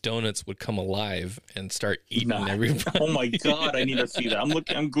 but these donuts would come alive and start eating everybody. Oh my God, I need to see that. I'm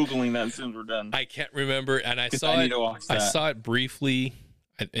Googling that as soon as we're done. I can't remember, and I saw it briefly.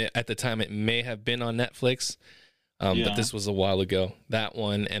 At the time, it may have been on Netflix, but this was a while ago. That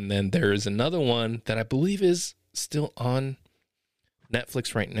one, and then there's another one that I believe is still on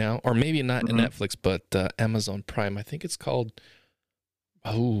Netflix right now, or maybe not Netflix, but Amazon Prime. I think it's called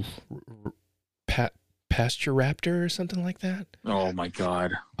Pasture Raptor or something like that. Oh my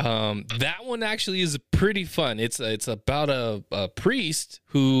God. That one actually is pretty fun. It's about a priest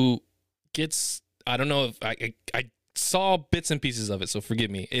who gets, I don't know if I saw bits and pieces of it, so forgive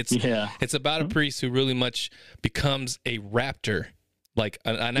me. It's about a priest who really much becomes a raptor, like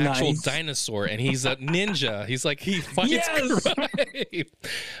an actual dinosaur, and he's a ninja. He's like, he fights crime.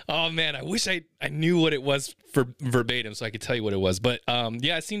 Oh man, I wish I knew what it was for verbatim so I could tell you what it was. But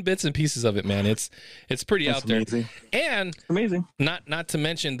yeah, I've seen bits and pieces of it, man. It's pretty out there. Amazing. And amazing. Not to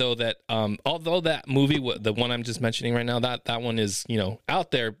mention though that although that movie, the one I'm just mentioning right now, that one is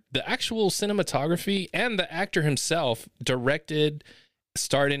out there, the actual cinematography and the actor himself directed,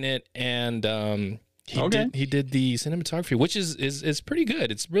 starred in it, and he did the cinematography, which is pretty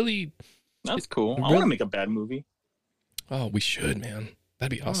good. It's really cool. I want to make a bad movie. Oh, we should, man.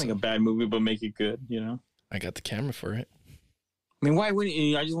 That'd be awesome. I want to make a bad movie, but make it good. I got the camera for it. I mean, why wouldn't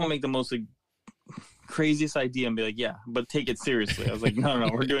you? I just want to make the most craziest idea and be like, yeah, but take it seriously. I was like, no,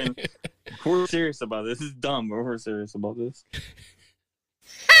 we're serious about this. This is dumb, but we're serious about this.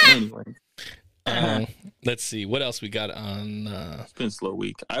 Anyway. Let's see what else we got on. It's been a slow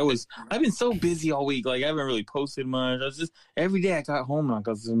week. I've been so busy all week. Like, I haven't really posted much. I was just every day I got home now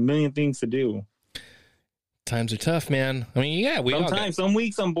because there's a million things to do. Times are tough, man. I mean, yeah, some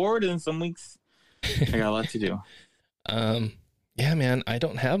weeks I'm bored and some weeks I got a lot to do. Yeah, man, I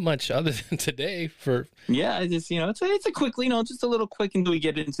don't have much other than today for. Yeah, I just it's a quick, just a little quick until we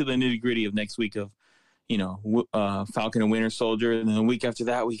get into the nitty gritty of next week of, Falcon and Winter Soldier, and then the week after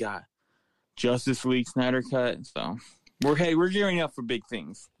that we got Justice League Snyder Cut. So we're gearing up for big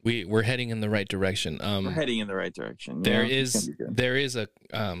things. We're heading in the right direction. We're heading in the right direction. There is a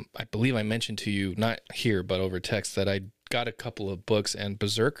I believe I mentioned to you, not here but over text, that I got a couple of books and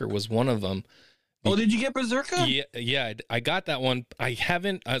Berserker was one of them. Oh, did you get Berserker? Yeah, I got that one. I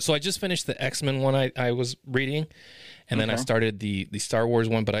haven't. So I just finished the X-Men one I was reading, and then I started the Star Wars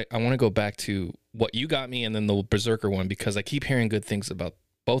one. But I want to go back to what you got me and then the Berserker one, because I keep hearing good things about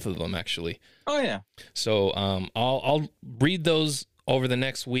both of them actually. Oh yeah. So I'll read those over the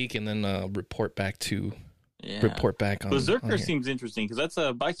next week and then report back on Berserker seems interesting because that's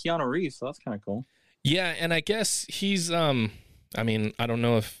by Keanu Reeves, so that's kind of cool. Yeah, and I guess he's I mean, I don't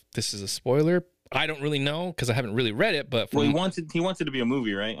know if this is a spoiler. I don't really know because I haven't really read it, but he wanted to be a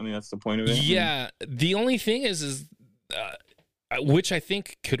movie, right? I mean, that's the point of it. Yeah, the only thing is which I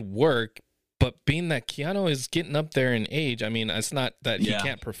think could work, but being that Keanu is getting up there in age, I mean, it's not that he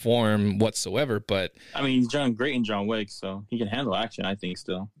can't perform whatsoever, but I mean, he's done great in John Wick, so he can handle action, I think,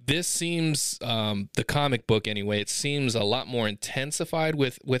 still. This seems the comic book anyway. It seems a lot more intensified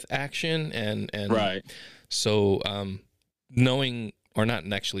with action and right. So knowing, or not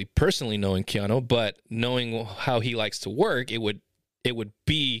actually personally knowing Keanu, but knowing how he likes to work, it would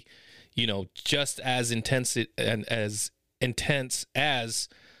be, you know, just as intense as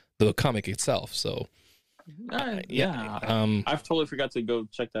the comic itself. So yeah. I've totally forgot to go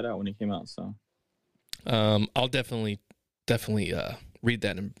check that out when it came out. So I'll definitely read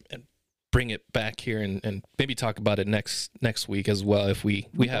that and bring it back here and maybe talk about it next week as well if we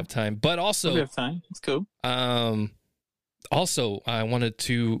have time. But also we have time. It's cool. Also, I wanted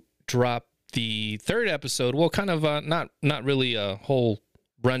to drop the third episode. Well, kind of not really a whole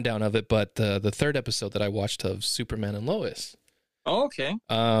rundown of it, but the third episode that I watched of Superman and Lois. Oh, okay.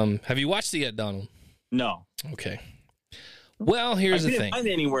 Have you watched it yet, Donald? No. Okay. Well, here's the thing. I didn't find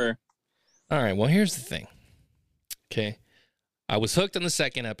it anywhere. All right. Well, here's the thing. Okay. I was hooked on the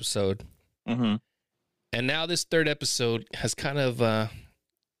second episode. Mm-hmm. And now this third episode has kind of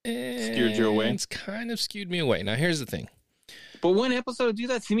steered you away. It's kind of skewed me away. Now, here's the thing. But one episode do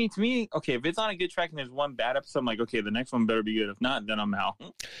that to me, okay, if it's on a good track and there's one bad episode, I'm like, okay, the next one better be good. If not, then I'm out.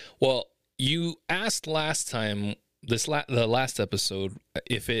 Well, you asked last time, the last episode,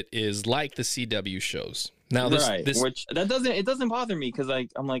 if it is like the CW shows. Now, which it doesn't bother me because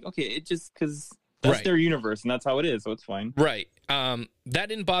I'm like, okay, it just because that's their universe and that's how it is, so it's fine. Right. That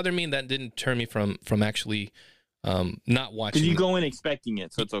didn't bother me, and that didn't turn me from actually not watching. Because you go in expecting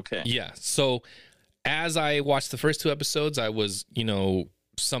it, so it's okay. Yeah. So as I watched the first two episodes, I was, you know,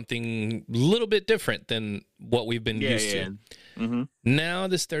 something a little bit different than what we've been used to. Mm-hmm. Now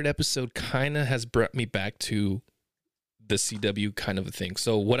this third episode kind of has brought me back to the CW kind of a thing.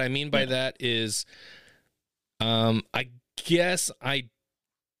 So what I mean by that is, I guess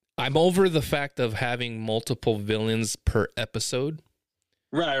I'm over the fact of having multiple villains per episode.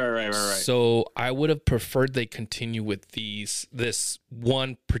 Right. So I would have preferred they continue with this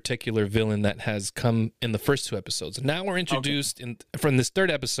one particular villain that has come in the first two episodes. Now we're introduced from this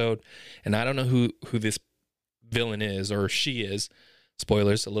third episode, and I don't know who this villain is or she is.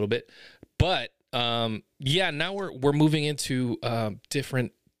 Spoilers a little bit, but now we're moving into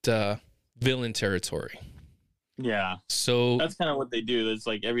different villain territory. Yeah. So that's kind of what they do. It's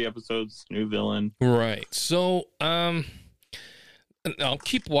like every episode's new villain. Right. So I'll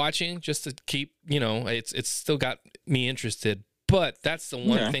keep watching just to keep, you know, it's still got me interested. But that's the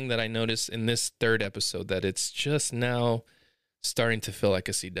one thing that I noticed in this third episode, that it's just now starting to feel like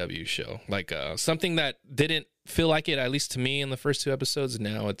a CW show, like something that didn't feel like it, at least to me, in the first two episodes.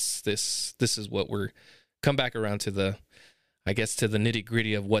 Now it's this is what we're come back around to the nitty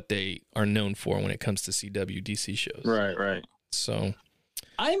gritty of what they are known for when it comes to CW DC shows. Right. So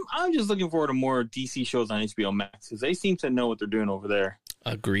I'm just looking forward to more DC shows on HBO Max because they seem to know what they're doing over there.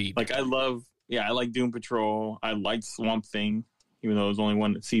 Agreed. Like I like Doom Patrol. I like Swamp Thing, even though it was only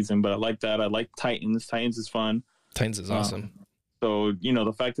one season, but I like that. I like Titans. Titans is fun. Titans is awesome. So, you know,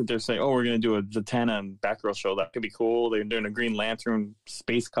 the fact that they're saying, we're going to do a Zatanna and Batgirl show, that could be cool. They're doing a Green Lantern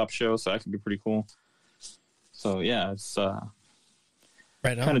Space Cop show, so that could be pretty cool. So, yeah, it's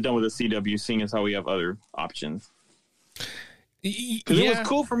right on. Kind of done with the CW, seeing as how we have other options. Because it was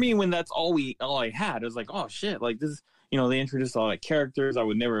cool for me when that's all I had. It was like, oh shit, like this, you know, they introduced all like characters I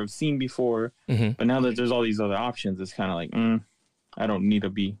would never have seen before. Mm-hmm. But now that there's all these other options, it's kind of like, I don't need to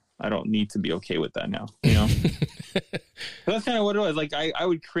be okay with that now, you know. That's kind of what it was. Like I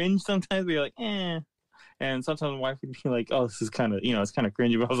would cringe sometimes, be like, and sometimes my wife would be like, oh, this is kind of, you know, it's kind of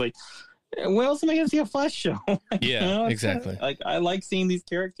cringy. But I was like, when else am I gonna see a Flash show? Yeah, you know, exactly. Like I like seeing these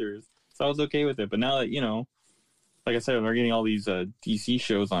characters, so I was okay with it. But now that, you know, like I said, we're getting all these DC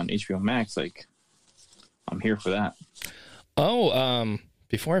shows on HBO Max. Like, I'm here for that. Oh,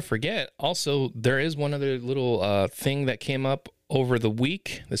 before I forget, also there is one other little thing that came up over the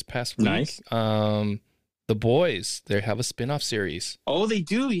week, this past week. Nice. The Boys, they have a spin-off series. Oh, they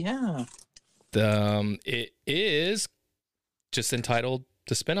do, yeah. It is just entitled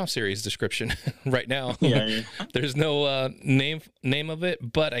the spin-off series description right now. Yeah. There's no name of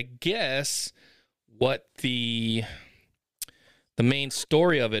it, but I guess what the main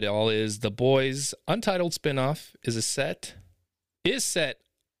story of it all is. The Boys untitled spinoff is set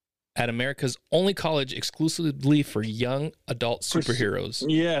at America's only college exclusively for young adult superheroes.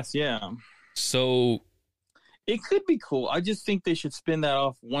 Yes, yeah. So it could be cool. I just think they should spin that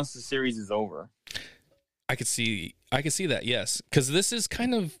off once the series is over. I could see that, yes, because this is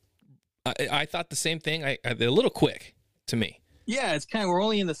kind of. I thought the same thing. They're a little quick to me. Yeah, it's kind of, we're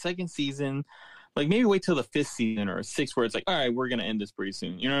only in the second season. Like, maybe wait till the 5th season or 6th where it's like, all right, we're gonna end this pretty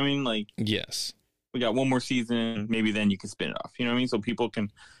soon. You know what I mean? Like, yes, we got one more season. Maybe then you can spin it off. You know what I mean? So people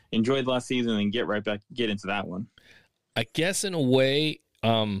can enjoy the last season and get into that one. I guess in a way,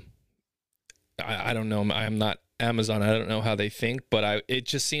 I don't know. I'm not Amazon. I don't know how they think, but it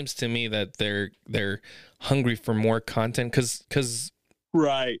just seems to me that they're hungry for more content because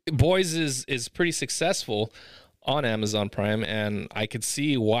right, Boys is pretty successful on Amazon Prime, and I could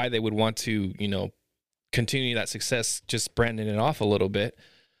see why they would want to, continue that success, just branding it off a little bit.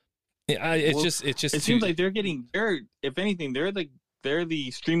 It seems like if anything, they're the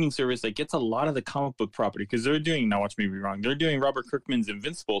streaming service that gets a lot of the comic book property, because they're doing, now watch me be wrong, they're doing Robert Kirkman's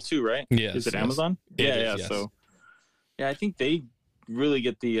Invincible too, right? Yes. Is it Amazon? Yes. So yeah, I think they really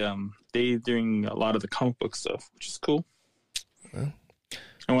get they doing a lot of the comic book stuff, which is cool. Well,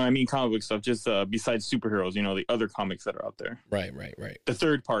 and when I mean comic book stuff, just besides superheroes, the other comics that are out there. Right. The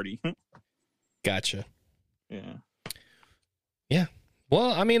third party. Gotcha. Yeah. Yeah.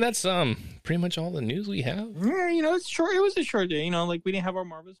 Well, I mean, that's pretty much all the news we have. Yeah, it's short. It was a short day. Like, we didn't have our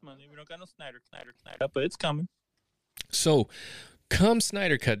Marvelous Monday. We don't got no Snyder Cut, but it's coming. So, come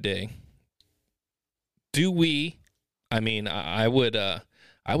Snyder Cut Day, I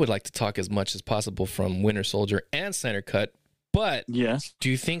would like to talk as much as possible from Winter Soldier and Snyder Cut, but yes, do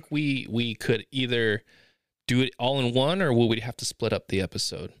you think we could either do it all in one, or will we have to split up the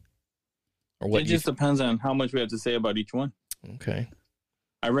episode? Or what? It just depends on how much we have to say about each one. Okay.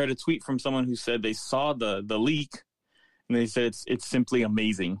 I read a tweet from someone who said they saw the leak, and they said it's simply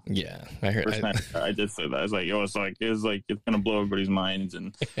amazing. Yeah, I heard. I just said that. I was like, it's gonna blow everybody's minds,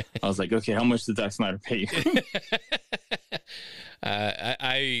 and I was like, okay, how much did Zack Snyder pay you?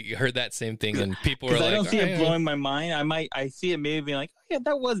 I heard that same thing, and people were like, I don't see it blowing my mind. I see it maybe being like, oh, yeah,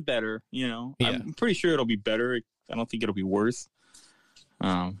 that was better. Yeah. I'm pretty sure it'll be better. I don't think it'll be worse,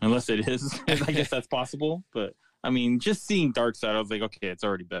 unless it is. I guess that's possible, but. I mean, just seeing Darkseid, I was like, okay, it's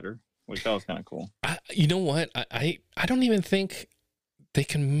already better. Like, that was kind of cool. You know what? I don't even think they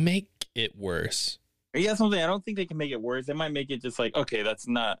can make it worse. Yeah, something. I don't think they can make it worse. They might make it just like, okay, that's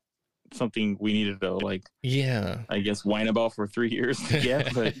not something we needed to, like, yeah, I guess, whine about for 3 years to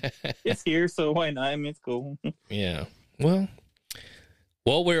get, but it's here, so why not? I mean, it's cool. Yeah. Well,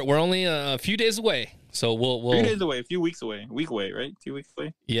 we're only a few days away. So we'll 3 days away, a few weeks away, a week away, right? 2 weeks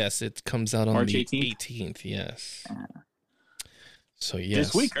away. Yes, it comes out on March the 18th. Yes. So yes,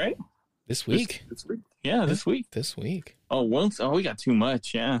 this week, right? This week. This week. Yeah, this week. This week. Oh, we got too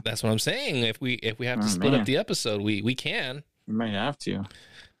much. Yeah, that's what I'm saying. If we have to split up the episode, we can. We might have to.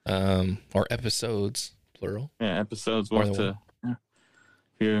 Or episodes, plural. Yeah, episodes. We'll have to.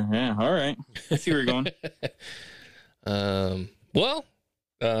 Yeah. All right. I see where you're going. Well.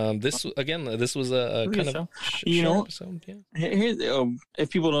 This was a kind of episode. Yeah. Here's, if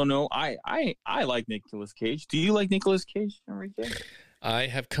people don't know, I like Nicolas Cage. Do you like Nicolas Cage, Enrique? I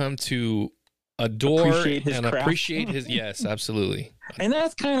have come to adore and appreciate his. Yes, absolutely. And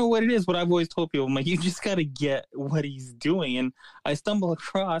that's kind of what it is. What I've always told people, I'm like, you just got to get what he's doing. And I stumbled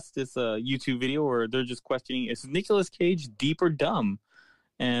across this YouTube video where they're just questioning: is Nicolas Cage deep or dumb?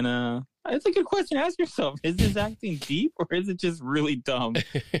 And it's a good question to ask yourself. Is this acting deep or is it just really dumb?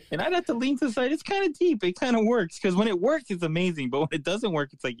 And I'd have to lean to the side. It's kind of deep. It kind of works, because when it works, it's amazing. But when it doesn't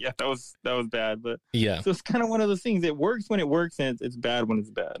work, it's like, yeah, that was bad. But yeah, so it's kind of one of those things. It works when it works, and it's bad when it's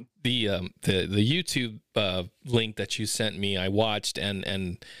bad. The YouTube link that you sent me, I watched,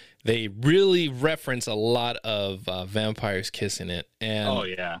 and they really reference a lot of Vampire's Kiss in it. And oh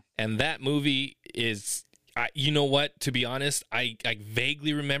yeah, and that movie is. You know what? To be honest, I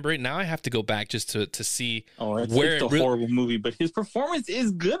vaguely remember it. Now I have to go back just to see where it's a horrible movie, but his performance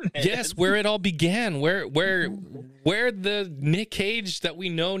is good. Yes, where it all began, where the Nick Cage that we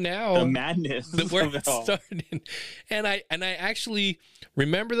know now, the madness, where it started. And I actually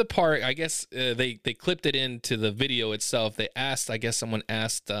remember the part. I guess they clipped it into the video itself. They asked, I guess someone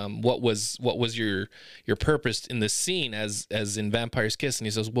asked, what was your purpose in the scene as in Vampire's Kiss, and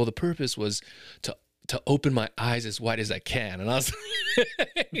he says, well, the purpose was to open my eyes as wide as I can. And I was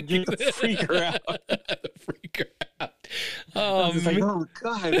freak her out. Freak her out. Oh, like, oh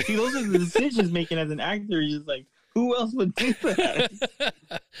God. See, those are the decisions making as an actor. You're just like, who else would do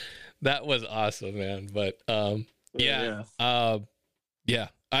that? That was awesome, man. But yeah.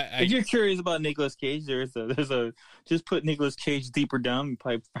 If you're curious about Nicolas Cage, there's a just put Nicolas Cage deeper down and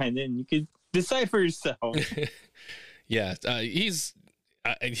probably find it, and you can decide for yourself. Yeah, he's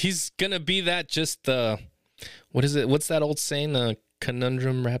gonna be that. Just what is it? What's that old saying? A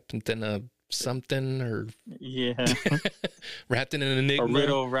conundrum wrapped in a something, or wrapped in an enigma, a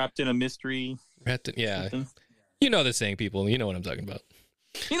riddle wrapped in a mystery. Yeah, something. You know the saying, people. You know what I'm talking about.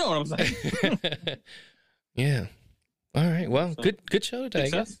 You know what I'm saying. Yeah. All right. Well, So, good show today.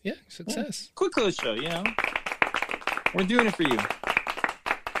 success? I guess. Yeah, success. Yeah. Quick little show, We're doing it for you.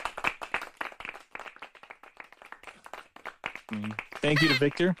 Thank you to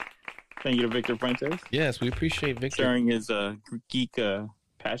Victor. Thank you to Victor Fuentes. Yes, we appreciate Victor sharing his geek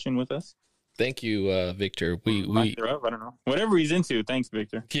passion with us. Thank you, Victor. We I don't know. Whatever he's into. Thanks,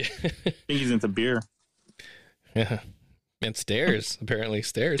 Victor. Yeah. I think he's into beer. Yeah. And stairs, apparently.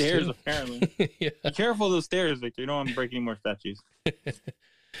 Stairs, too. Apparently. Yeah. Be careful of those stairs, Victor. You don't want to break any more statues.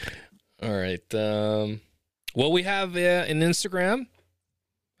 All right. Well, we have an Instagram,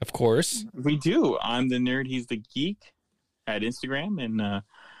 of course. We do. I'm the nerd. He's the geek at Instagram, and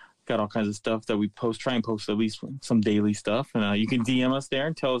got all kinds of stuff that we post. Try and post at least some daily stuff. And you can DM us there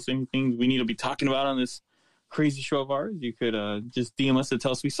and tell us anything we need to be talking about on this crazy show of ours. You could just DM us and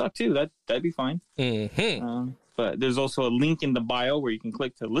tell us we suck too. That'd be fine. Mm-hmm. But there's also a link in the bio where you can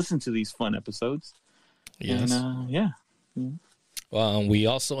click to listen to these fun episodes. Yes. And, we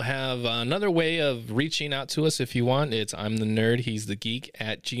also have another way of reaching out to us if you want. It's I'm the nerd, he's the geek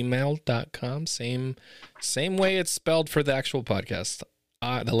at gmail.com. Same way it's spelled for the actual podcast.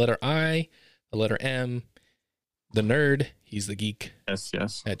 The letter I, the letter M, the nerd, he's the geek.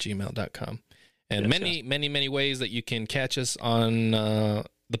 Yes. At gmail.com. And many ways that you can catch us on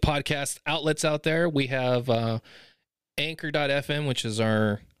the podcast outlets out there. We have anchor.fm, which is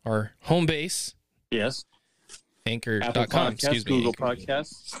our home base. Yes. Anchor.com, excuse me. Google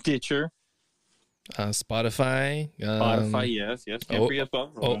Podcasts, Stitcher. Spotify. Yes. Can't forget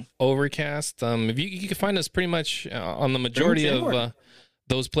about Overcast. If you can find us pretty much on the majority of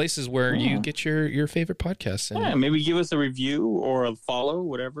those places where you get your favorite podcasts. And maybe give us a review or a follow,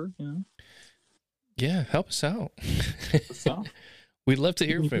 whatever. Yeah, help us out. We'd love to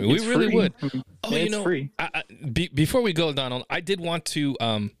hear from you. We really would. It's free. Before we go, Donald, I did want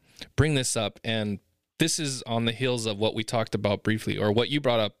to bring this up, and this is on the heels of what we talked about briefly, or what you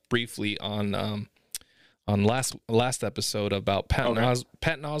brought up briefly on last episode about Patton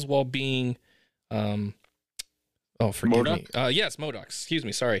Oswalt being forgive me. Yes, MODOK. Excuse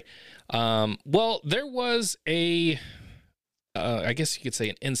me. Sorry. Well, there was I guess you could say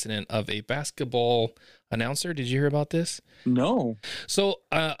an incident of a basketball announcer. Did you hear about this? No. So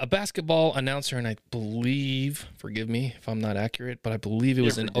a basketball announcer, and I believe, forgive me if I'm not accurate, but I believe it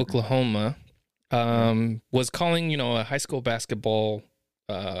was in Oklahoma, was calling, a high school basketball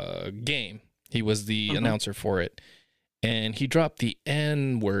game. He was the announcer for it. And he dropped the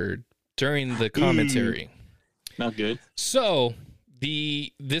N-word during the commentary. Not good. So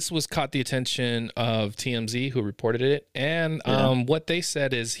this was caught the attention of TMZ, who reported it. And what they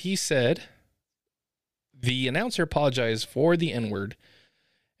said is, he said the announcer apologized for the N-word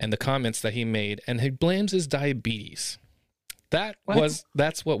and the comments that he made, and he blames his diabetes. That's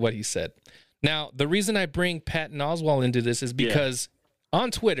what he said. Now, the reason I bring Patton Oswalt into this is because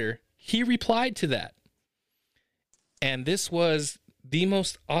on Twitter, he replied to that. And this was the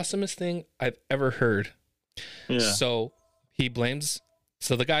most awesomest thing I've ever heard. Yeah. So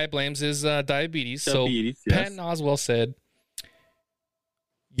the guy blames his diabetes. So Patton Oswalt said,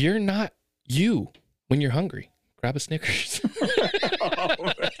 "You're not you when you're hungry. Grab a Snickers." Oh,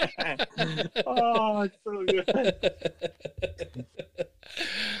 man. Oh, it's so good.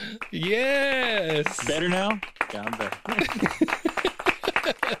 Yes. Better now? Yeah, I'm better.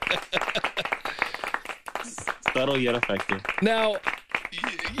 Subtle yet effective. Now,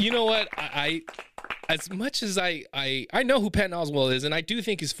 you know what? I as much as I know who Patton Oswalt is, and I do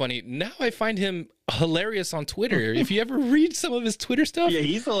think he's funny, now I find him hilarious on Twitter. If you ever read some of his Twitter stuff. Yeah,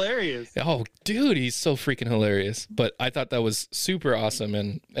 he's hilarious. Oh, dude, he's so freaking hilarious. But I thought that was super awesome,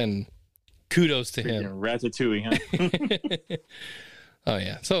 and kudos to him. Ratatouille, huh? Oh,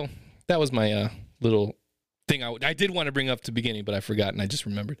 yeah. So that was my little thing I did want to bring up to the beginning, but I forgot, and I just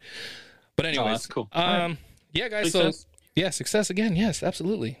remembered. But anyways. Oh, that's cool. Yeah, guys. Success. So, success again. Yes,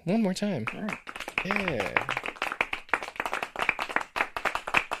 absolutely. One more time. All right. Yeah.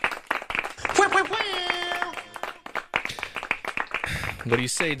 What do you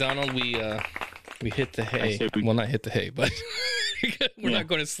say, Donald? We hit the hay. Well, not hit the hay, but we're not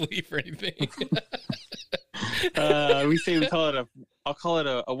going to sleep or anything. We say we call it I'll call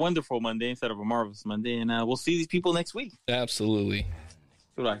it a wonderful Monday instead of a marvelous Monday, and we'll see these people next week. Absolutely.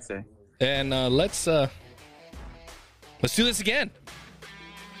 That's what I say. And let's do this again.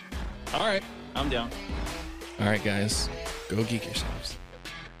 All right, I'm down. All right, guys, go geek yourselves.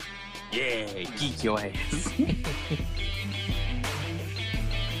 Yeah, geek your ass.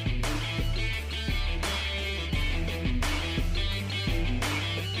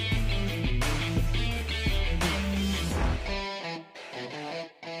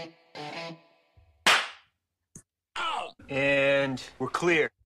 And we're clear.